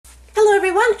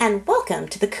everyone, and welcome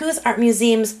to the Coos Art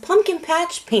Museum's Pumpkin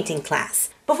Patch Painting Class.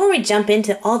 Before we jump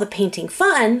into all the painting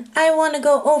fun, I want to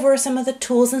go over some of the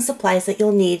tools and supplies that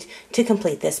you'll need to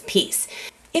complete this piece.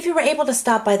 If you were able to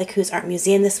stop by the Coos Art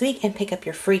Museum this week and pick up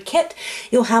your free kit,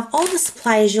 you'll have all the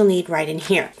supplies you'll need right in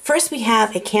here. First, we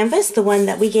have a canvas. The one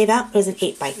that we gave out was an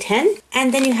 8 by 10,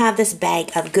 and then you have this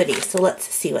bag of goodies. So let's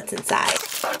see what's inside.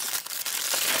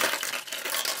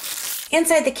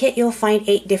 Inside the kit, you'll find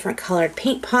 8 different colored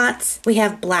paint pots. We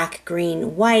have black,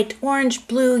 green, white, orange,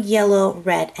 blue, yellow,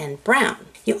 red, and brown.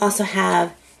 You also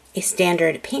have a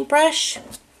standard paintbrush,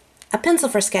 a pencil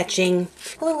for sketching,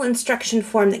 a little instruction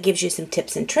form that gives you some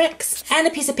tips and tricks, and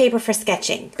a piece of paper for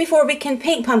sketching. Before we can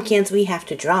paint pumpkins, we have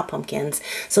to draw pumpkins.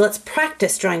 So let's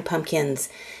practice drawing pumpkins,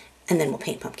 and then we'll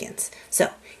paint pumpkins. So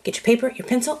get your paper, your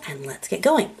pencil, and let's get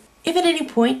going. If at any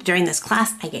point during this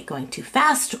class I get going too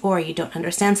fast or you don't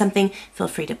understand something, feel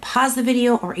free to pause the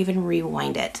video or even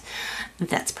rewind it.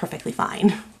 That's perfectly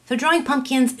fine. So drawing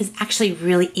pumpkins is actually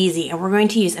really easy, and we're going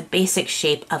to use a basic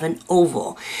shape of an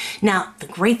oval. Now, the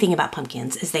great thing about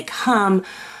pumpkins is they come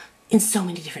in so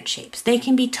many different shapes. They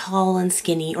can be tall and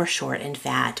skinny, or short and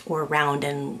fat, or round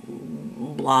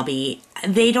and blobby.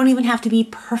 They don't even have to be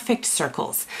perfect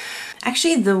circles.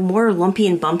 Actually, the more lumpy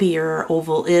and bumpy your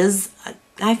oval is,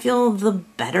 I feel the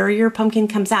better your pumpkin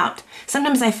comes out.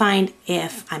 Sometimes I find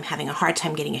if I'm having a hard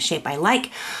time getting a shape I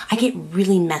like, I get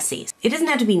really messy. It doesn't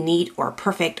have to be neat or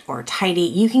perfect or tidy.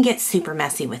 You can get super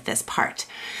messy with this part.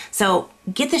 So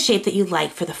get the shape that you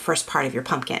like for the first part of your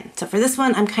pumpkin. So for this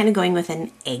one, I'm kind of going with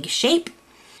an egg shape.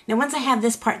 Now, once I have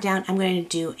this part down, I'm going to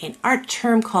do an art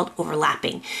term called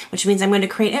overlapping, which means I'm going to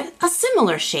create a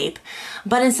similar shape,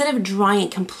 but instead of drawing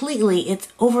it completely, it's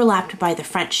overlapped by the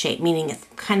front shape, meaning it's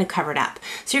kind of covered up.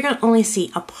 So you're going to only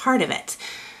see a part of it.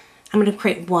 I'm going to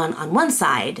create one on one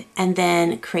side and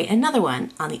then create another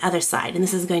one on the other side. And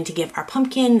this is going to give our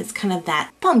pumpkin, it's kind of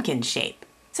that pumpkin shape.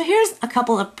 So here's a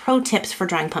couple of pro tips for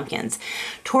drawing pumpkins.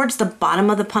 Towards the bottom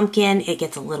of the pumpkin, it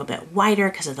gets a little bit wider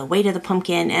because of the weight of the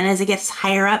pumpkin, and as it gets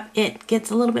higher up, it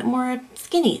gets a little bit more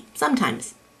skinny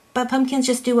sometimes. But pumpkins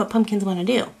just do what pumpkins want to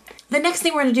do. The next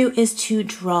thing we're going to do is to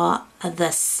draw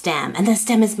the stem, and the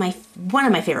stem is one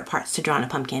of my favorite parts to draw on a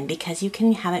pumpkin because you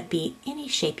can have it be any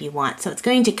shape you want. So it's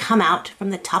going to come out from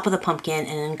the top of the pumpkin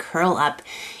and then curl up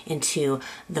into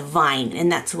the vine,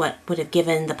 and that's what would have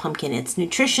given the pumpkin its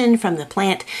nutrition from the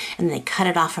plant, and they cut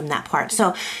it off from that part.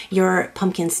 So your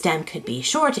pumpkin stem could be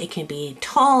short, it can be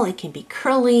tall, it can be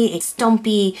curly, it's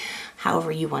stumpy,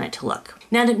 however you want it to look.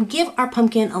 Now, to give our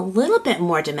pumpkin a little bit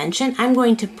more dimension, I'm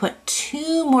going to put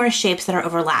 2 more shapes that are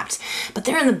overlapped, but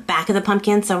they're in the back of the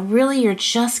pumpkin, so really you're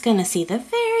just going to see the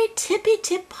very tippy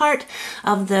tip part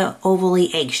of the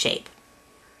ovally egg shape.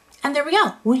 And there we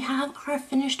go, we have our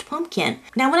finished pumpkin.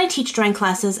 Now, when I teach drawing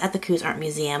classes at the Coos Art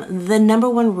Museum, the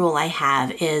 #1 rule I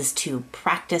have is to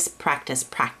practice, practice,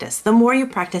 practice. The more you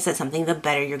practice at something, the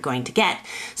better you're going to get.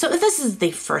 So if this is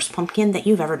the first pumpkin that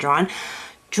you've ever drawn,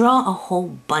 draw a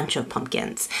whole bunch of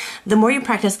pumpkins. The more you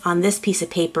practice on this piece of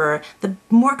paper, the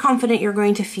more confident you're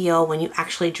going to feel when you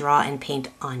actually draw and paint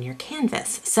on your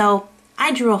canvas. So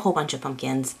I drew a whole bunch of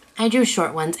pumpkins. I drew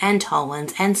short ones and tall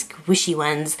ones and squishy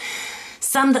ones.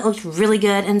 Some that looked really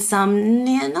good and some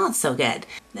not so good.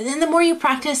 And then the more you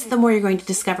practice, the more you're going to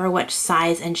discover which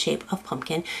size and shape of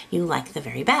pumpkin you like the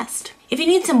very best. If you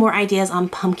need some more ideas on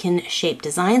pumpkin shape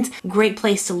designs, great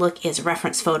place to look is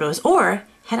reference photos or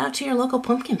head out to your local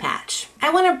pumpkin patch. I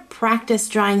want to practice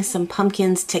drawing some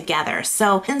pumpkins together.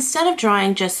 So instead of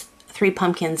drawing just 3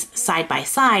 pumpkins side by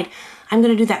side, I'm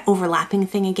going to do that overlapping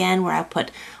thing again where I'll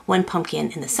put one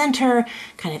pumpkin in the center,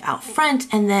 kind of out front,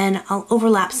 and then I'll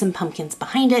overlap some pumpkins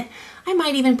behind it. I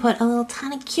might even put a little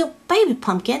tiny cute baby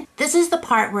pumpkin. This is the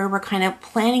part where we're kind of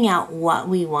planning out what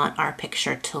we want our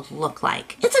picture to look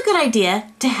like. It's a good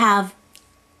idea to have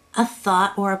a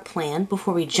thought or a plan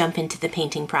before we jump into the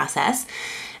painting process.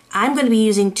 I'm going to be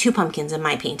using 2 pumpkins in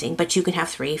my painting, but you can have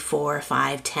 3, 4,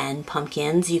 5, 10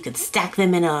 pumpkins. You could stack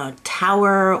them in a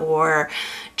tower or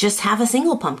just have a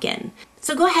single pumpkin.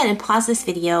 So go ahead and pause this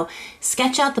video,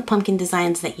 sketch out the pumpkin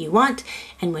designs that you want,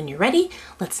 and when you're ready,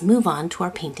 let's move on to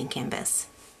our painting canvas.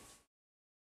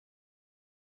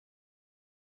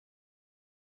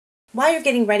 While you're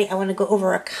getting ready, I want to go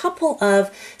over a couple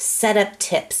of setup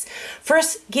tips.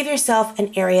 First, give yourself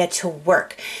an area to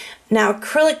work. Now,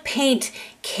 acrylic paint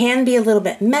can be a little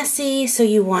bit messy, so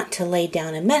you want to lay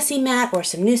down a messy mat or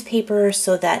some newspaper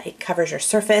so that it covers your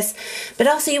surface. But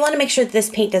also you want to make sure that this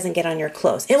paint doesn't get on your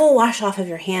clothes. It will wash off of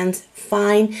your hands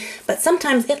fine, but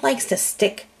sometimes it likes to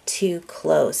stick to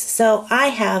clothes. So I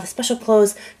have special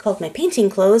clothes called my painting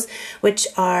clothes, which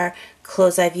are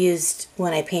clothes I've used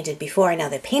when I painted before. Now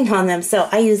they paint on them, so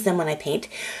I use them when I paint.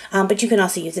 But you can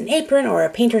also use an apron or a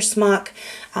painter's smock,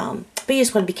 but you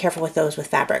just want to be careful with those with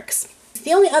fabrics.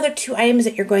 The only other two items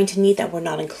that you're going to need that were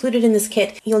not included in this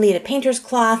kit, you'll need a painter's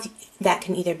cloth. That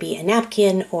can either be a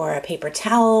napkin or a paper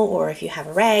towel, or if you have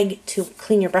a rag to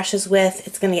clean your brushes with.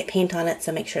 It's going to get paint on it,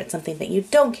 so make sure it's something that you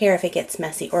don't care if it gets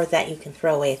messy or that you can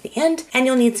throw away at the end. And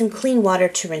you'll need some clean water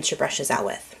to rinse your brushes out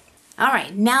with. All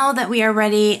right, now that we are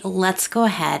ready, let's go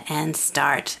ahead and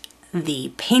start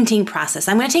the painting process.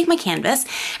 I'm going to take my canvas,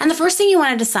 and the first thing you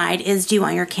want to decide is, do you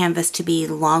want your canvas to be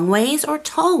long ways or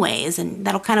tall ways? And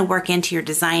that'll kind of work into your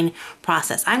design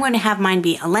process. I'm going to have mine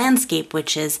be a landscape,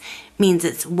 which means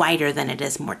it's wider than it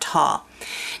is more tall.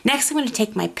 Next, I'm going to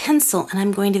take my pencil and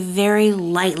I'm going to very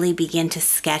lightly begin to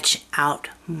sketch out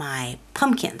my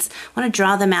pumpkins. I want to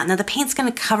draw them out. Now the paint's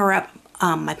going to cover up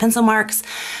my pencil marks,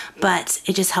 but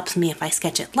it just helps me if I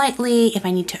sketch it lightly. If I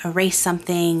need to erase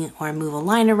something or move a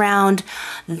line around,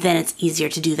 then it's easier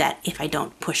to do that if I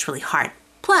don't push really hard.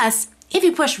 Plus, if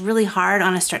you push really hard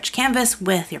on a stretched canvas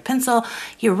with your pencil,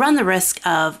 you run the risk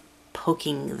of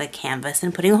poking the canvas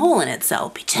and putting a hole in it. So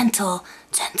be gentle,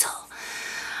 gentle.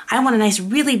 I want a nice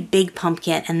really big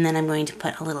pumpkin, and then I'm going to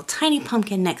put a little tiny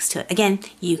pumpkin next to it. Again,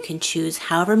 you can choose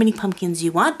however many pumpkins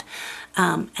you want,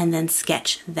 and then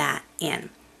sketch that in.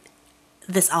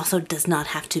 This also does not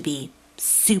have to be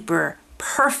super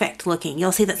perfect looking.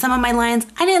 You'll see that some of my lines,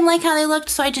 I didn't like how they looked,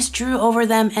 so I just drew over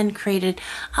them and created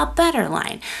a better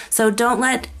line. So don't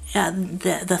let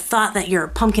the thought that your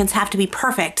pumpkins have to be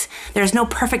perfect, there's no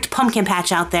perfect pumpkin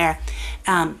patch out there,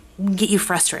 get you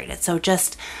frustrated. So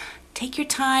just take your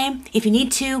time. If you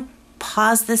need to,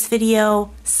 pause this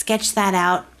video, sketch that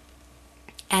out,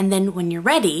 and then when you're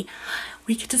ready,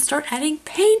 we get to start adding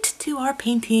paint to our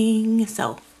painting.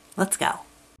 So let's go.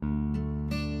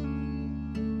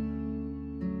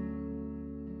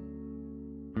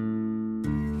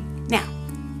 Now,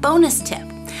 bonus tip.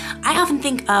 I often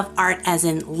think of art as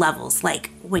in levels,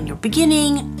 like when you're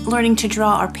beginning learning to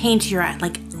draw or paint, you're at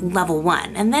like level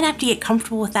 1. And then after you get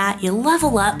comfortable with that, you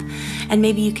level up and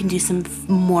maybe you can do some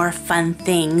more fun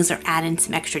things or add in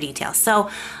some extra details. So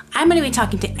I'm going to be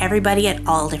talking to everybody at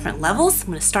all different levels. I'm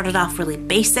going to start it off really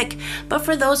basic, but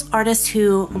for those artists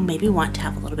who maybe want to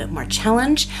have a little bit more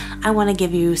challenge, I want to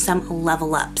give you some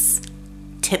level ups,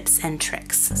 tips and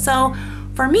tricks. So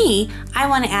for me, I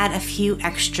want to add a few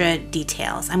extra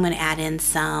details. I'm going to add in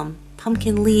some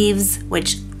pumpkin leaves,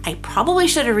 which I probably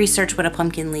should have researched what a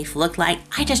pumpkin leaf looked like.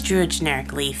 I just drew a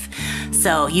generic leaf.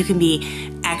 So you can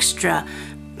be extra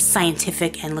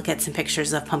scientific and look at some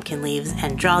pictures of pumpkin leaves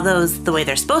and draw those the way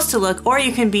they're supposed to look, or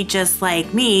you can be just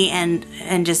like me and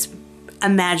just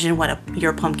imagine what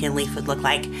your pumpkin leaf would look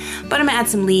like. But I'm gonna add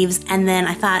some leaves, and then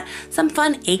I thought some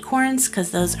fun acorns,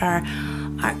 because those are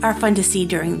fun to see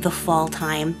during the fall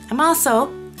time. I'm also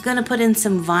gonna put in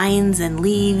some vines and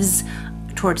leaves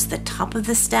towards the top of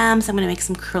the stem, so I'm gonna make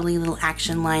some curly little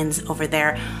action lines over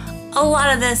there. A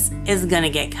lot of this is gonna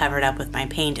get covered up with my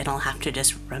paint, and I'll have to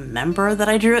just remember that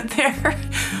I drew it there.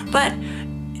 But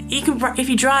you can, if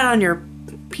you draw it on your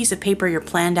piece of paper, your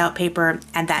planned out paper,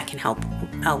 and that can help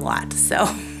a lot.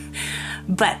 So,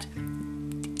 but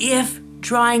if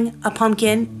drawing a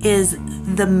pumpkin is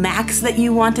the max that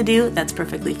you want to do, that's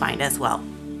perfectly fine as well.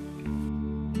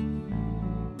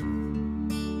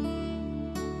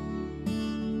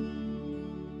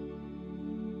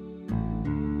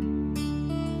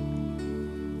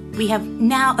 We have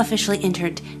now officially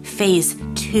entered phase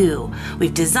 2.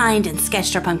 We've designed and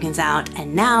sketched our pumpkins out,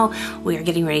 and now we are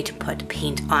getting ready to put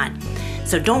paint on.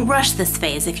 So don't rush this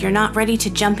phase. If you're not ready to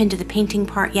jump into the painting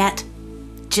part yet,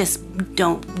 just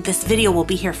don't. This video will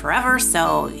be here forever,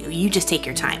 so you just take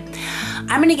your time.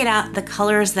 I'm gonna get out the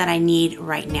colors that I need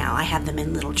right now. I have them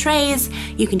in little trays.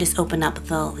 You can just open up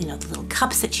the, the little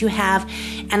cups that you have,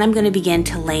 and I'm gonna begin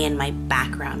to lay in my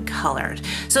background colored.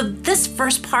 So this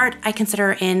first part I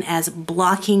consider in as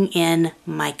blocking in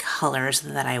my colors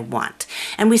that I want.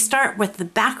 And we start with the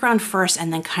background first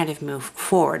and then kind of move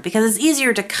forward, because it's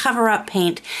easier to cover up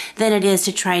paint than it is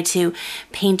to try to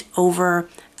paint over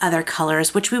other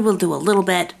colors, which we will do a little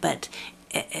bit, but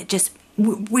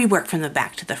we work from the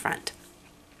back to the front.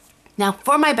 Now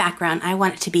for my background, I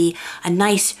want it to be a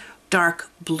nice dark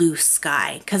blue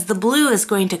sky, because the blue is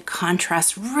going to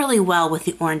contrast really well with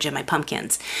the orange in my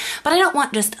pumpkins. But I don't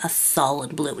want just a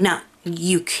solid blue. Now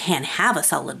you can have a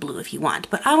solid blue if you want,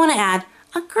 but I want to add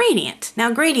a gradient.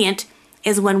 Now gradient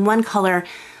is when one color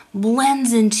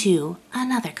blends into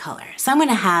another color. So I'm going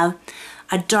to have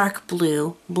a dark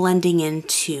blue blending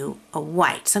into a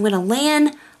white. So I'm going to lay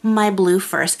in my blue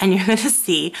first, and you're going to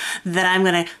see that I'm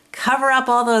going to cover up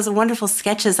all those wonderful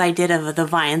sketches I did of the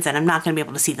vines, and I'm not going to be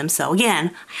able to see them. So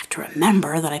again, I have to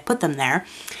remember that I put them there.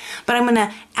 But I'm going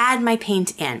to add my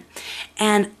paint in.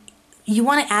 And you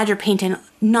want to add your paint in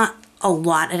not a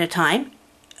lot at a time.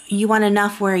 You want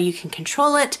enough where you can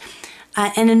control it,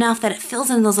 and enough that it fills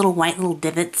in those little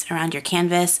divots around your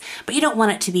canvas, but you don't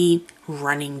want it to be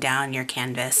running down your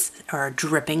canvas or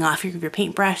dripping off your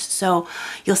paintbrush. So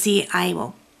you'll see I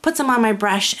will put some on my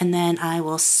brush and then I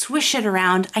will swish it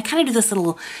around. I kind of do this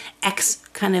little X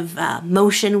kind of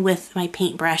motion with my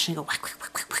paintbrush and go whack, whack,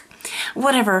 whack, whack, whack,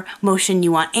 whatever motion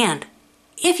you want. And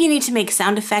if you need to make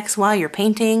sound effects while you're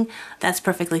painting, that's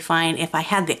perfectly fine. If I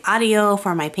had the audio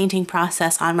for my painting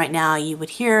process on right now, you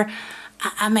would hear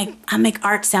I make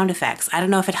art sound effects. I don't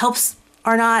know if it helps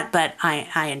or not, but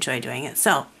I enjoy doing it.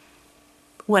 So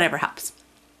whatever helps.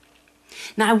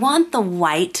 Now I want the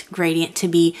white gradient to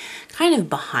be kind of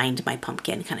behind my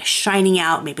pumpkin, kind of shining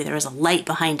out. Maybe there was a light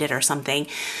behind it or something.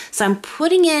 So I'm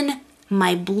putting in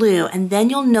my blue, and then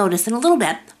you'll notice in a little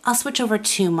bit, I'll switch over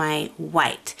to my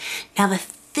white. Now the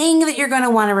thing that you're going to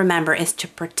want to remember is to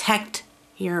protect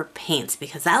your paints,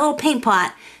 because that little paint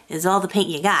pot is all the paint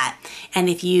you got. And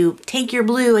if you take your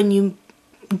blue and you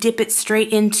dip it straight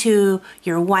into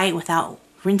your white without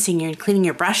rinsing and cleaning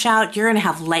your brush out, you're going to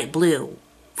have light blue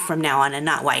from now on and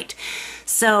not white.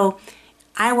 So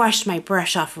I washed my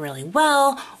brush off really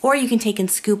well, or you can take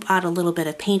and scoop out a little bit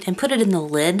of paint and put it in the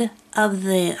lid of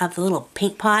the little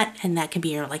paint pot, and that can be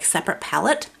your like separate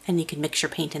palette, and you can mix your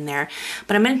paint in there.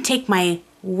 But I'm going to take my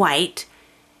white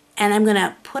and I'm going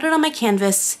to put it on my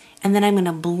canvas, and then I'm going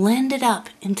to blend it up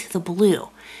into the blue,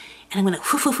 and I'm going to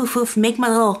whoof, whoof, whoof, whoof, make my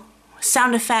little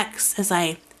sound effects as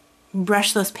I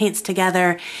brush those paints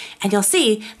together, and you'll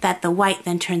see that the white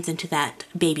then turns into that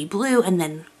baby blue and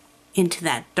then into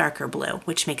that darker blue,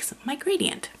 which makes my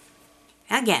gradient.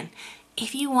 Again,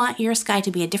 if you want your sky to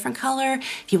be a different color,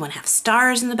 if you want to have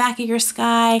stars in the back of your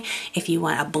sky, if you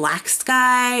want a black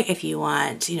sky, if you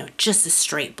want, just a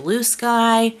straight blue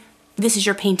sky, this is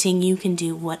your painting. You can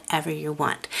do whatever you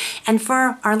want. And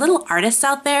for our little artists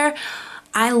out there,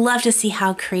 I love to see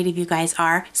how creative you guys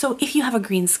are. So if you have a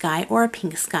green sky or a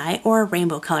pink sky or a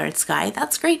rainbow colored sky,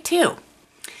 that's great too.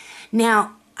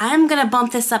 Now, I'm going to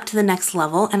bump this up to the next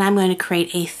level, and I'm going to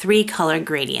create a 3-color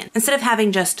gradient. Instead of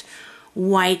having just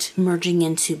white merging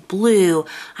into blue,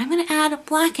 I'm going to add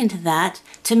black into that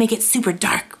to make it super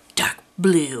dark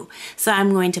blue. So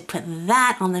I'm going to put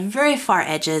that on the very far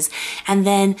edges and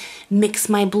then mix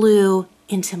my blue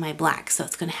into my black. So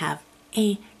it's going to have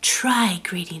a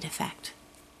tri-gradient effect.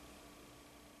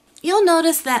 You'll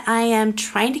notice that I am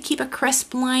trying to keep a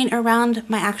crisp line around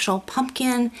my actual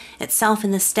pumpkin itself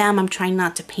in the stem. I'm trying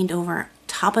not to paint over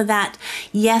top of that.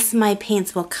 Yes, my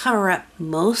paints will cover up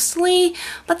mostly,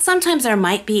 but sometimes there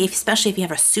might be, especially if you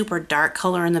have a super dark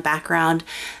color in the background,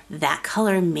 that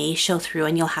color may show through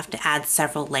and you'll have to add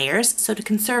several layers. So to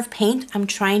conserve paint, I'm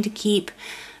trying to keep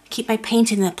my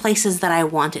paint in the places that I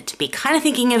want it to be. Kind of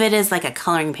thinking of it as like a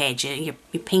coloring page.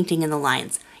 You're painting in the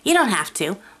lines. You don't have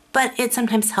to, but it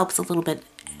sometimes helps a little bit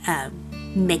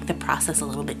make the process a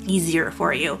little bit easier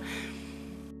for you.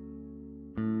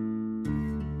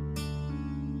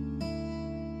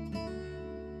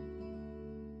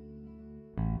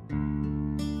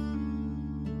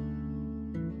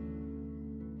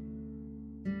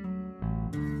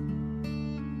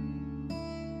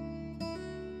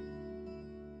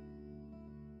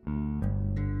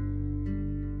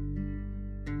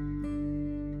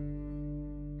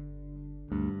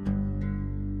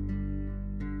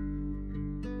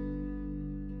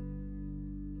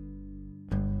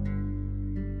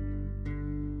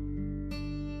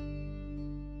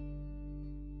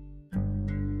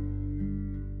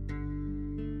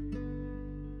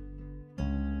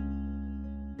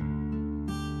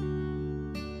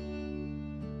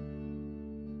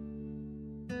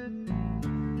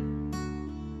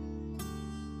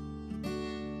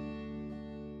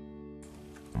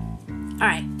 All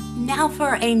right, now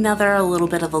for another little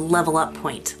bit of a level up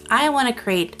point. I want to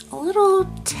create a little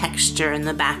texture in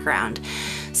the background.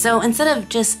 So instead of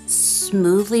just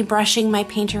smoothly brushing my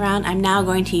paint around, I'm now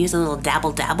going to use a little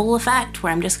dabble dabble effect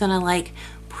where I'm just gonna like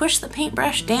push the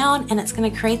paintbrush down and it's gonna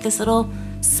create this little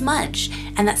smudge.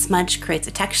 And that smudge creates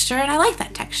a texture, and I like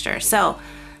that texture. So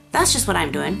that's just what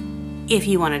I'm doing. If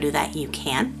you want to do that, you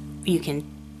can. You can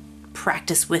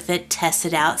practice with it, test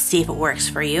it out, see if it works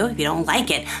for you. If you don't like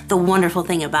it, the wonderful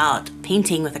thing about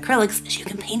painting with acrylics is you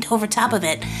can paint over top of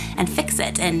it and fix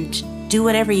it and do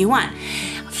whatever you want.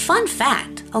 Fun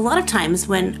fact, a lot of times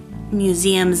when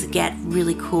museums get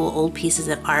really cool old pieces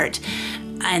of art,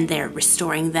 and they're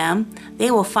restoring them,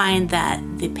 they will find that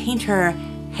the painter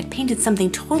had painted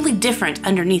something totally different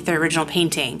underneath their original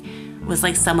painting. It was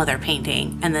like some other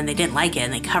painting, and then they didn't like it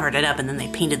and they covered it up, and then they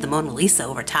painted the Mona Lisa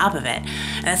over top of it.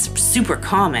 That's super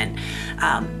common.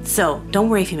 So don't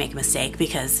worry if you make a mistake,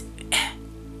 because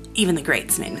even the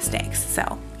greats made mistakes,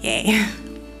 so yay.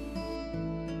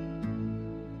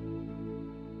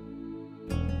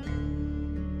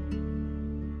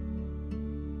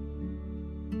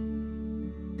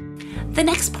 The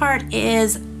next part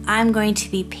is I'm going to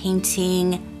be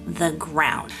painting the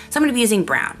ground. So I'm going to be using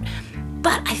brown.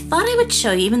 But I thought I would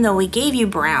show you, even though we gave you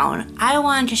brown, I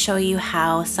wanted to show you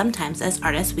how sometimes as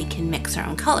artists we can mix our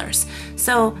own colors.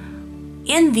 So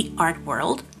in the art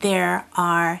world, there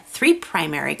are 3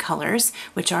 primary colors,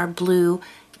 which are blue,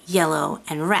 yellow,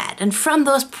 and red. And from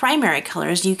those primary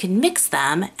colors, you can mix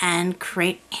them and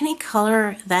create any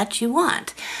color that you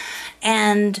want.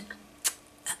 And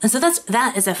so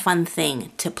that is a fun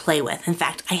thing to play with. In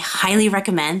fact, I highly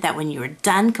recommend that when you're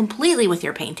done completely with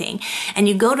your painting and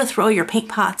you go to throw your paint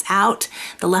pots out,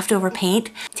 the leftover paint,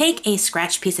 take a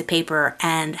scratched piece of paper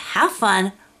and have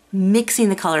fun mixing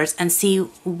the colors and see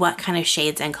what kind of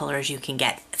shades and colors you can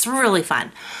get. It's really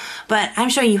fun. But I'm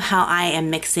showing you how I am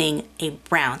mixing a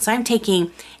brown. So I'm taking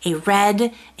a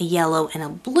red, a yellow, and a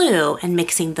blue and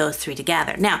mixing those 3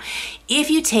 together. Now,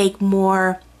 if you take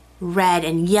more red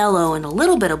and yellow and a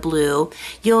little bit of blue,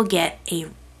 you'll get a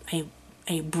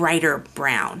brighter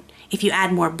brown. If you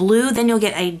add more blue, then you'll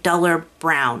get a duller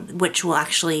brown, which will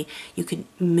actually, you can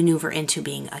maneuver into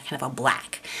being a kind of a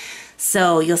black.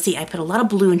 So you'll see I put a lot of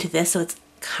blue into this, so it's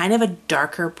kind of a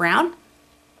darker brown.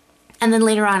 And then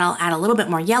later on, I'll add a little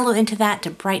bit more yellow into that to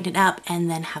brighten it up and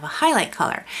then have a highlight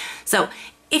color. So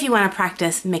if you want to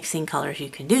practice mixing colors, you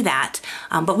can do that.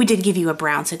 But we did give you a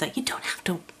brown so that you don't have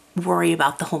to worry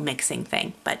about the whole mixing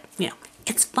thing, but you know,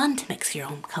 it's fun to mix your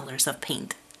own colors of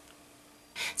paint.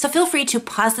 So feel free to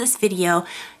pause this video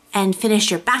and finish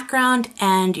your background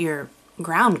and your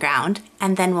ground,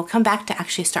 and then we'll come back to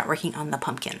actually start working on the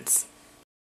pumpkins.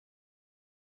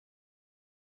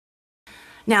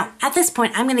 Now, at this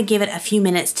point, I'm going to give it a few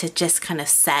minutes to just kind of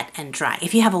set and dry.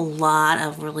 If you have a lot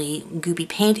of really goopy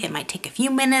paint, it might take a few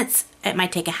minutes. It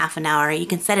might take a half an hour. You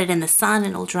can set it in the sun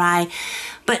and it'll dry.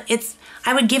 But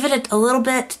I would give it a little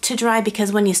bit to dry,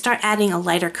 because when you start adding a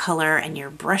lighter color and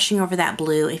you're brushing over that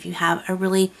blue, if you have a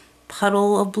really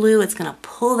puddle of blue, it's going to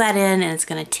pull that in and it's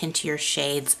going to tint your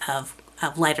shades of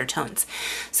lighter tones.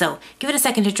 So give it a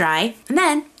second to dry, and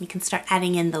then you can start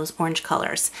adding in those orange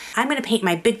colors. I'm going to paint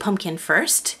my big pumpkin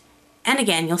first. And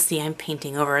again, you'll see I'm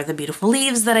painting over the beautiful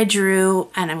leaves that I drew,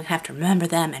 and I'm going to have to remember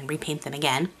them and repaint them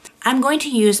again. I'm going to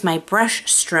use my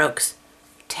brush strokes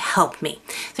to help me.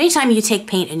 So anytime you take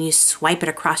paint and you swipe it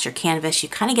across your canvas, you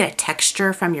kind of get a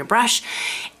texture from your brush,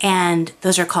 and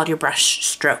those are called your brush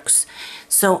strokes.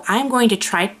 So I'm going to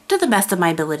try to the best of my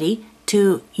ability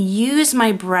to use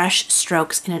my brush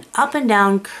strokes in an up and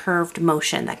down curved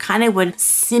motion that kind of would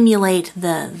simulate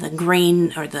the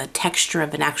grain or the texture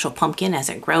of an actual pumpkin as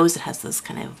it grows. It has those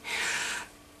kind of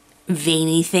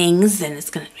veiny things, and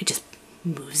it just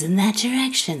moves in that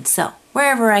direction. So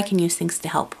wherever I can use things to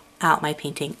help out my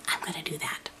painting, I'm going to do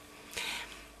that.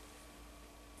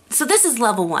 So this is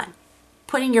level 1,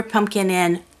 putting your pumpkin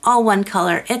in all one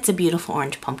color. It's a beautiful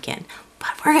orange pumpkin,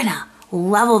 but we're gonna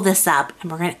level this up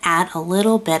and we're going to add a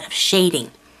little bit of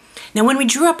shading. Now, when we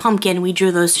drew a pumpkin, we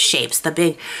drew those shapes, the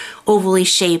big ovally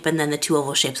shape and then the 2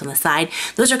 oval shapes on the side.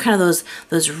 Those are kind of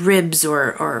those ribs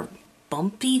or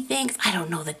bumpy things. I don't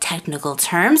know the technical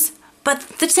terms, but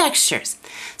the textures.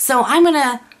 So I'm going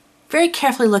to very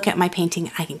carefully look at my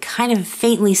painting. I can kind of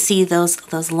faintly see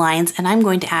those lines, and I'm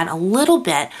going to add a little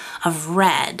bit of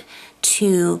red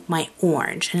to my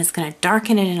orange, and it's going to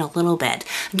darken it in a little bit.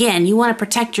 Again, you want to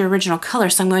protect your original color,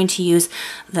 so I'm going to use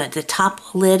the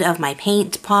top lid of my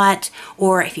paint pot,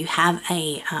 or if you have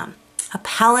a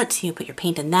palette, you put your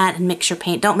paint in that and mix your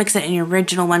paint. Don't mix it in your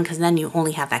original one, because then you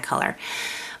only have that color.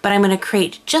 But I'm going to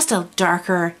create just a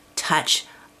darker touch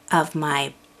of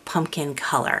my pumpkin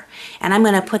color, and I'm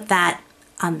going to put that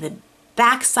on the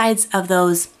back sides of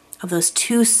those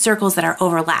 2 circles that are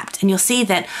overlapped. And you'll see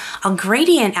that I'll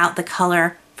gradient out the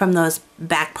color from those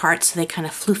back parts so they kind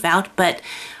of floof out, but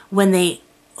when they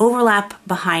overlap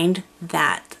behind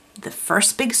the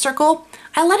first big circle,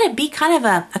 I let it be kind of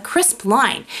a crisp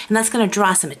line, and that's going to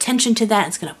draw some attention to that.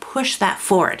 It's going to push that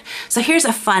forward. So here's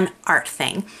a fun art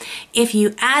thing. If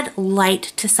you add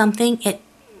light to something, it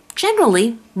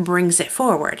generally brings it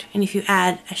forward. And if you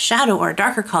add a shadow or a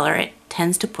darker color, it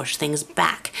tends to push things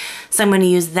back. So I'm going to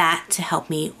use that to help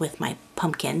me with my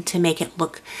pumpkin to make it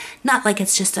look not like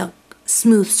it's just a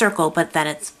smooth circle, but that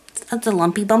it's It's a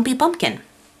lumpy, bumpy pumpkin.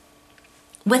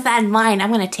 With that in mind,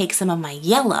 I'm going to take some of my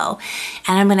yellow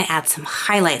and I'm going to add some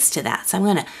highlights to that. So I'm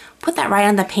going to put that right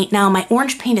on the paint. Now my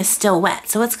orange paint is still wet,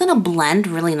 so it's going to blend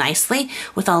really nicely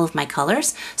with all of my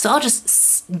colors. So I'll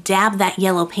just dab that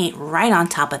yellow paint right on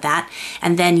top of that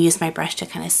and then use my brush to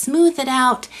kind of smooth it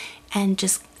out and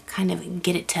just kind of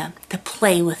get it to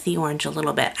play with the orange a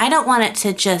little bit. I don't want it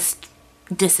to just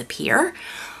disappear,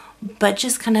 but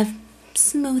just kind of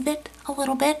smooth it a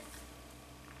little bit.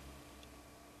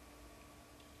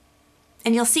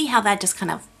 And you'll see how that just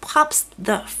kind of pops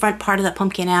the front part of the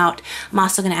pumpkin out. I'm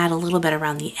also going to add a little bit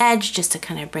around the edge just to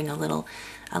kind of bring a little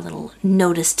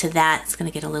notice to that. It's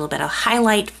going to get a little bit of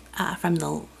highlight from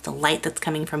the light that's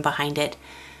coming from behind it.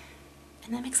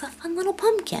 And that makes a fun little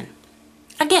pumpkin.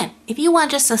 Again, if you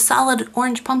want just a solid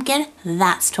orange pumpkin,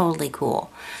 that's totally cool.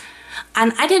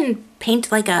 And I didn't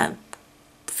paint like a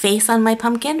face on my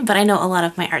pumpkin, but I know a lot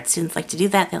of my art students like to do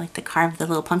that. They like to carve the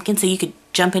little pumpkin, so you could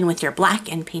jump in with your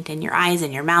black and paint in your eyes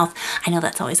and your mouth. I know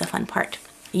that's always a fun part.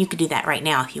 You could do that right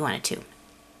now if you wanted to.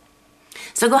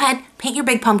 So go ahead, paint your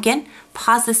big pumpkin,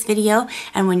 pause this video,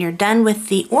 and when you're done with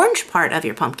the orange part of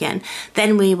your pumpkin,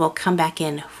 then we will come back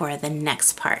in for the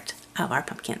next part of our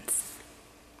pumpkins.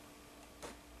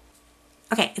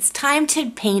 Okay, it's time to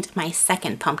paint my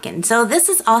second pumpkin. So this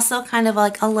is also kind of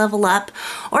like a level up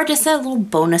or just a little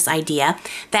bonus idea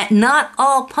that not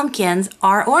all pumpkins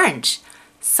are orange.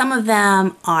 Some of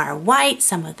them are white,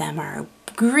 some of them are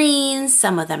green,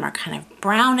 some of them are kind of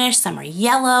brownish, some are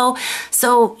yellow.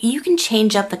 So you can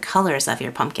change up the colors of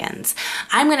your pumpkins.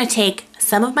 I'm gonna take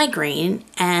some of my green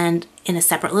and in a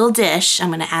separate little dish, I'm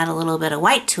gonna add a little bit of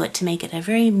white to it to make it a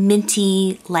very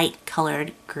minty, light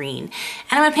colored green.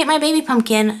 And I'm gonna paint my baby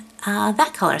pumpkin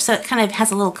that color, so it kind of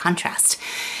has a little contrast.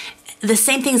 The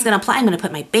same thing is gonna apply. I'm gonna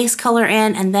put my base color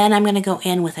in, and then I'm gonna go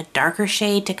in with a darker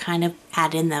shade to kind of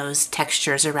add in those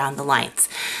textures around the lines.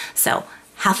 So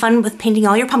have fun with painting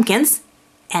all your pumpkins,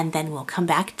 and then we'll come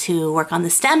back to work on the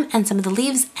stem and some of the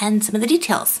leaves and some of the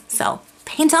details. So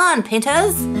paint on,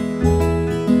 painters!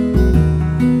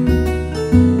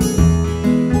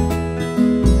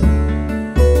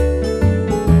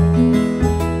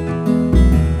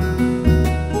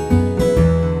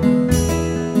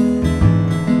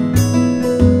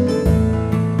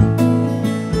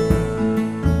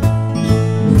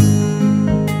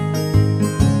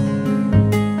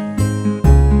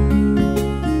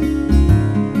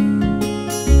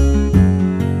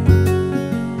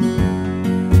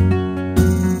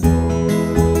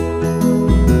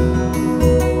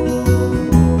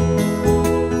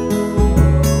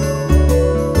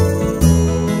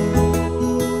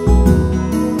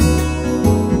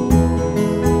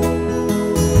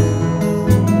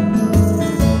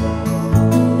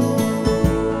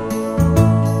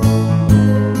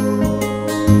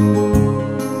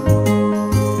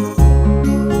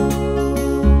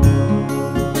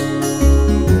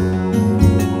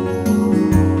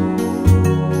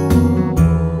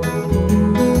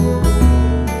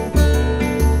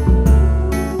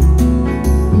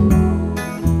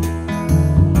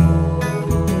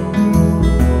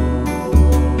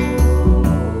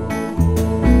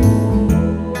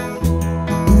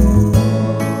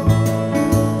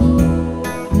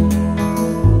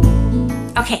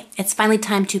 It's finally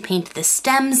time to paint the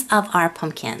stems of our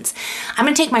pumpkins. I'm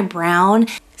gonna take my brown,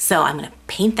 so I'm gonna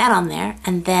paint that on there,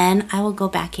 and then I will go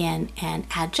back in and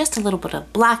add just a little bit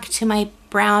of black to my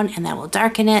brown, and that will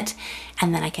darken it,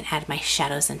 and then I can add my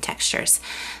shadows and textures.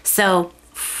 So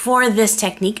for this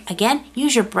technique, again,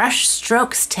 use your brush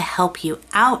strokes to help you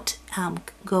out.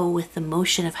 Go with the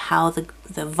motion of how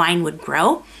the vine would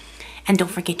grow. And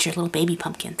don't forget your little baby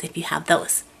pumpkins if you have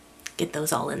those. Get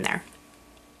those all in there.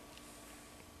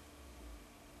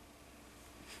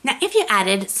 Now, if you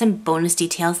added some bonus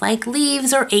details like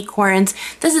leaves or acorns,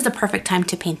 this is the perfect time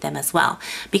to paint them as well.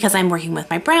 Because I'm working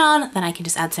with my brown, then I can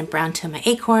just add some brown to my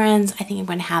acorns. I think I'm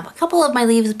going to have a couple of my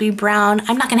leaves be brown.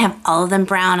 I'm not going to have all of them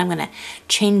brown. I'm going to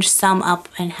change some up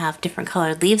and have different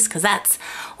colored leaves, because that's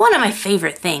one of my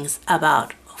favorite things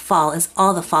about fall is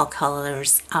all the fall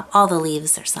colors. All the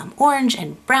leaves, there's some orange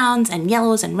and browns and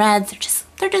yellows and reds.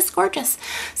 They're just gorgeous.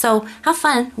 So have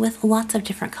fun with lots of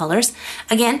different colors.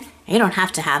 Again, you don't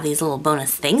have to have these little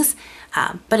bonus things,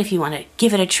 but if you want to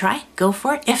give it a try, go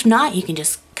for it. If not, you can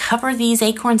just cover these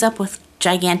acorns up with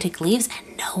gigantic leaves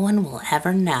and no one will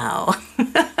ever know.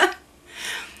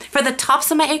 For the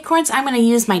tops of my acorns, I'm going to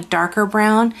use my darker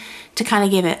brown to kind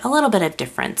of give it a little bit of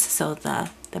difference. So the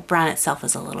brown itself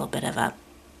is a little bit of a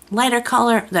lighter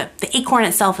color. The acorn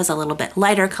itself is a little bit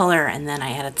lighter color, and then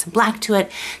I added some black to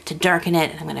it to darken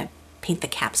it, and I'm going to paint the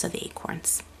caps of the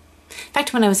acorns. In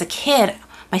fact, when I was a kid,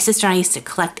 My sister and I used to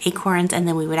collect acorns, and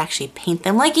then we would actually paint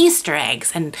them like Easter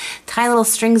eggs and tie little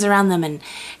strings around them and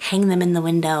hang them in the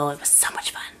window. It was so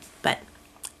much fun, but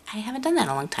I haven't done that in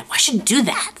a long time. I should do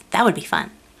that. That would be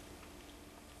fun.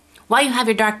 While you have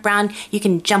your dark brown, you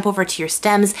can jump over to your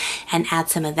stems and add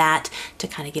some of that to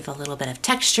kind of give a little bit of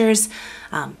textures.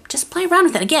 Just play around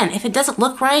with it. Again, if it doesn't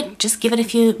look right, just give it a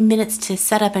few minutes to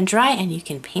set up and dry, and you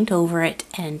can paint over it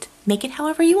and make it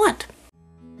however you want.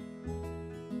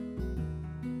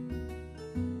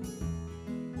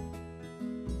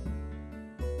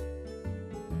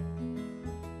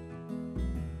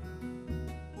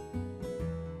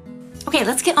 Okay,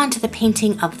 let's get on to the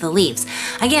painting of the leaves.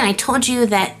 Again, I told you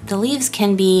that the leaves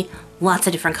can be lots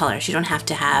of different colors. You don't have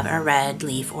to have a red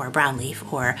leaf or a brown leaf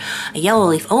or a yellow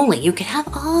leaf only. You can have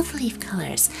all the leaf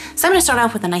colors. So I'm gonna start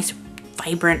off with a nice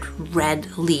vibrant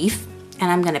red leaf,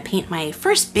 and I'm gonna paint my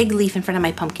first big leaf in front of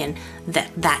my pumpkin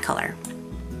that color.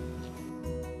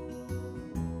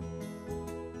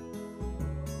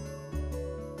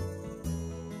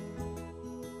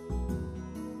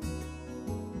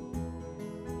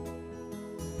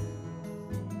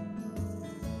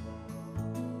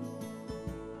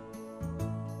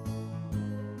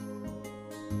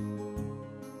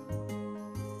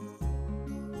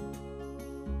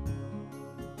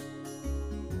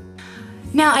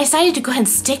 Now I decided to go ahead and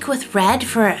stick with red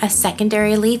for a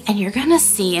secondary leaf, and you're gonna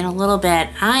see in a little bit,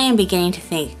 I am beginning to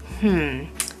think,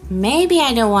 maybe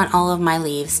I don't want all of my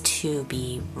leaves to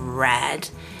be red.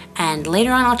 And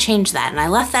later on I'll change that. And I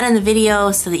left that in the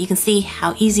video so that you can see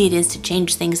how easy it is to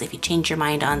change things if you change your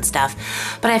mind on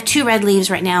stuff. But I have 2 red leaves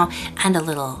right now and a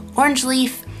little orange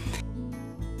leaf.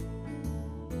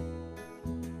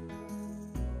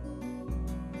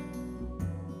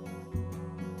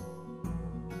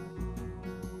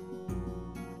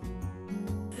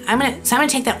 I'm gonna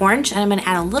take that orange and I'm gonna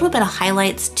add a little bit of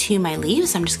highlights to my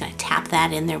leaves. I'm just gonna tap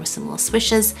that in there with some little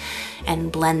swishes and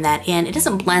blend that in. It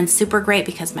doesn't blend super great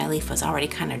because my leaf was already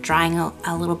kind of drying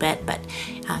a little bit, but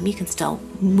you can still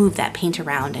move that paint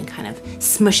around and kind of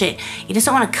smush it. You just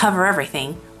don't wanna cover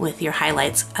everything with your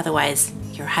highlights, otherwise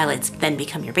your highlights then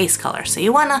become your base color. So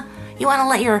you wanna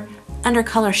let your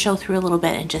undercolor show through a little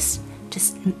bit, and just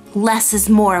less is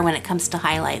more when it comes to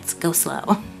highlights. Go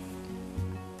slow.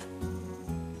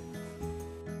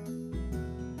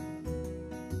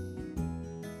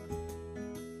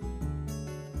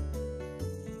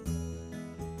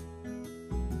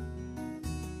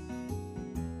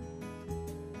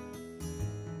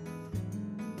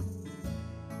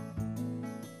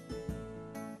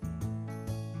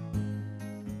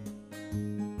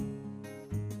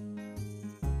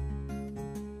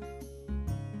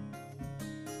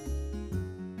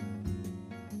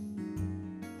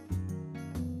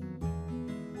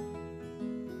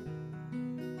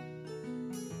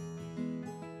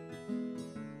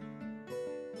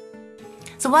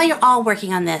 So while you're all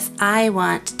working on this, I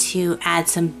want to add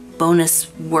some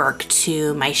bonus work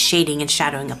to my shading and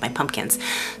shadowing of my pumpkins.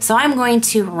 So I'm going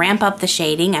to ramp up the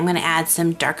shading. I'm going to add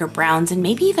some darker browns and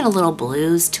maybe even a little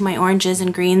blues to my oranges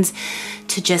and greens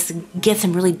to just get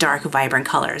some really dark, vibrant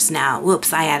colors. Now,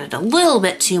 whoops, I added a little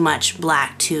bit too much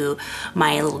black to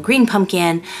my little green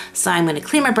pumpkin. So I'm going to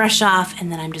clean my brush off,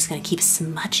 and then I'm just going to keep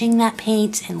smudging that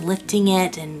paint and lifting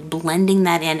it and blending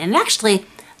that in. And actually,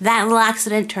 that little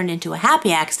accident turned into a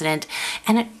happy accident,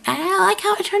 and I like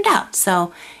how it turned out.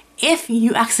 So if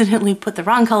you accidentally put the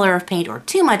wrong color of paint or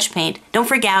too much paint, don't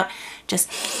freak out. Just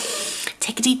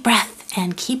take a deep breath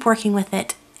and keep working with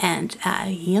it, and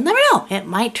you'll never know. It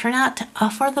might turn out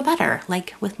for the better,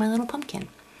 like with my little pumpkin.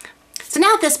 So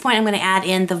now at this point, I'm going to add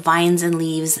in the vines and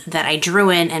leaves that I drew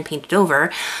in and painted over.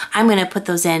 I'm going to put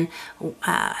those in,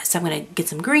 so I'm going to get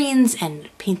some greens and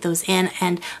paint those in.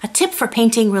 And a tip for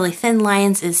painting really thin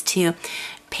lines is to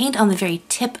paint on the very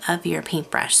tip of your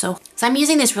paintbrush. So I'm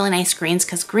using these really nice greens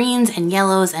because greens and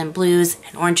yellows and blues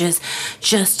and oranges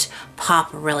just pop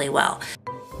really well.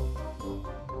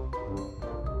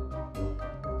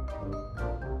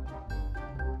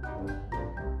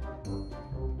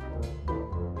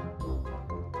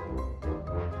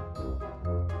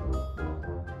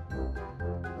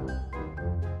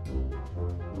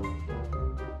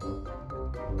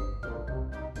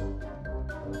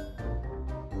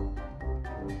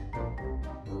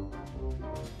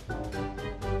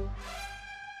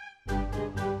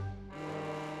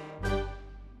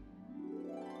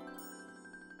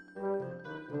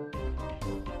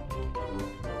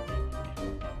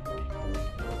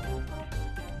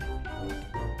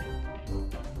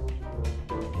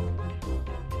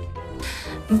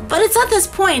 But it's at this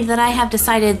point that I have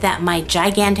decided that my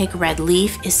gigantic red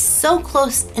leaf is so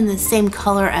close in the same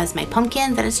color as my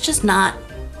pumpkin that it's just not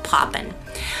popping.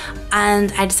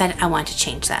 And I decided I wanted to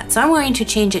change that. So I'm going to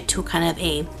change it to kind of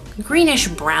a greenish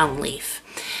brown leaf.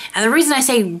 And the reason I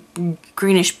say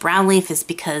greenish brown leaf is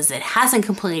because it hasn't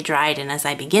completely dried, and as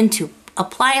I begin to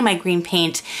apply my green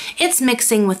paint, it's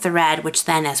mixing with the red, which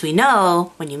then, as we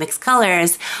know, when you mix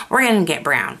colors, we're gonna get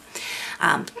brown.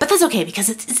 But that's okay, because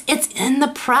it's in the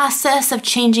process of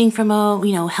changing from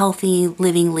a healthy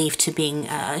living leaf to being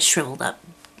a shriveled up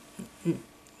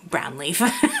brown leaf.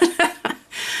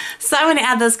 So I'm gonna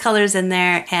add those colors in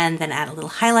there and then add a little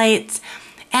highlights.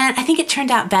 And I think it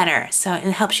turned out better. So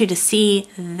it helps you to see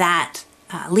that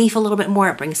leaf a little bit more.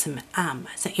 It brings some,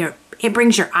 it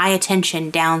brings your eye attention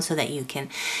down so that you can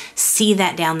see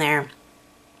that down there.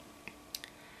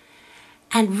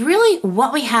 And really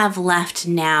what we have left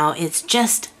now is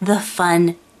just the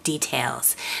fun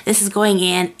details. This is going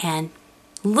in and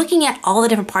looking at all the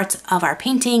different parts of our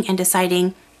painting and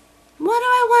deciding, what do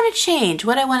I want to change?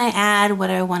 What do I want to add? What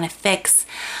do I want to fix?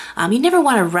 You never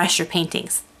want to rush your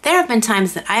paintings. There have been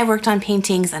times that I've worked on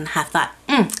paintings and have thought,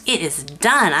 it is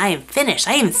done, I am finished,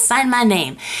 I even signed my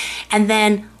name. And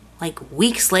then like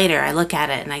weeks later, I look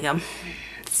at it and I go,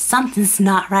 something's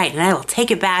not right. And I will take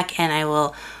it back and I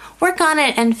will work on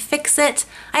it and fix it.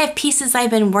 I have pieces I've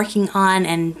been working on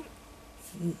and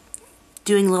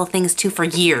doing little things to for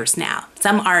years now.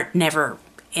 Some art never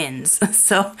ends.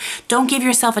 So don't give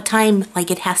yourself a time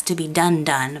like it has to be done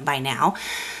by now.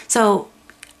 So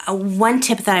one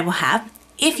tip that I will have,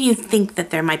 if you think that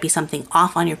there might be something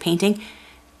off on your painting,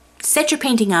 set your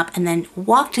painting up and then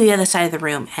walk to the other side of the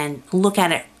room and look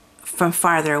at it from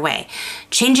farther away.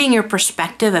 Changing your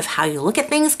perspective of how you look at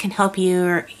things can help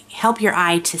your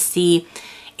eye to see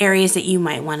areas that you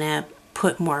might want to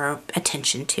put more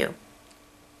attention to.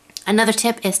 Another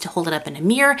tip is to hold it up in a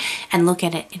mirror and look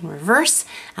at it in reverse.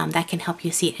 That can help you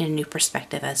see it in a new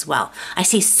perspective as well. I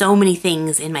see so many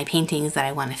things in my paintings that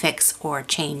I want to fix or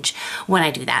change when I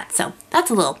do that. So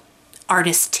that's a little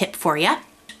artist tip for you.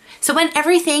 So when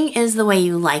everything is the way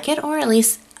you like it, or at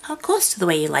least close to the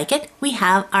way you like it, we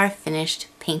have our finished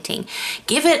painting.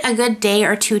 Give it a good day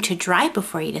or two to dry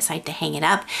before you decide to hang it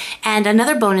up. And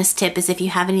another bonus tip is if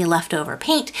you have any leftover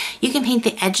paint, you can paint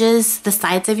the edges, the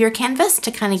sides of your canvas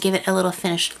to kind of give it a little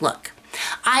finished look.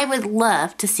 I would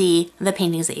love to see the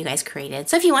paintings that you guys created.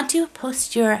 So if you want to,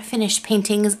 post your finished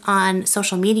paintings on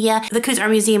social media. The Coos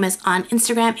Art Museum is on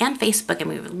Instagram and Facebook, and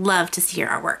we would love to see your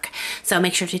artwork. So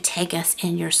make sure to tag us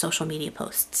in your social media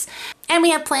posts. And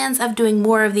we have plans of doing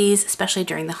more of these, especially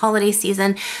during the holiday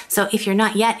season. So if you're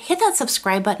not yet, hit that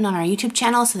subscribe button on our YouTube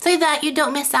channel so that you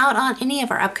don't miss out on any of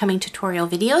our upcoming tutorial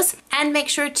videos. And make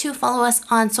sure to follow us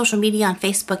on social media on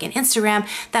Facebook and Instagram.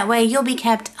 That way you'll be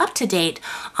kept up to date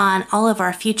on all of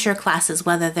our future classes,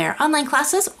 whether they're online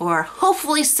classes or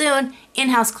hopefully soon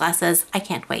in-house classes. I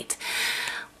can't wait.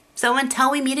 So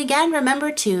until we meet again,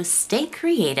 remember to stay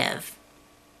creative.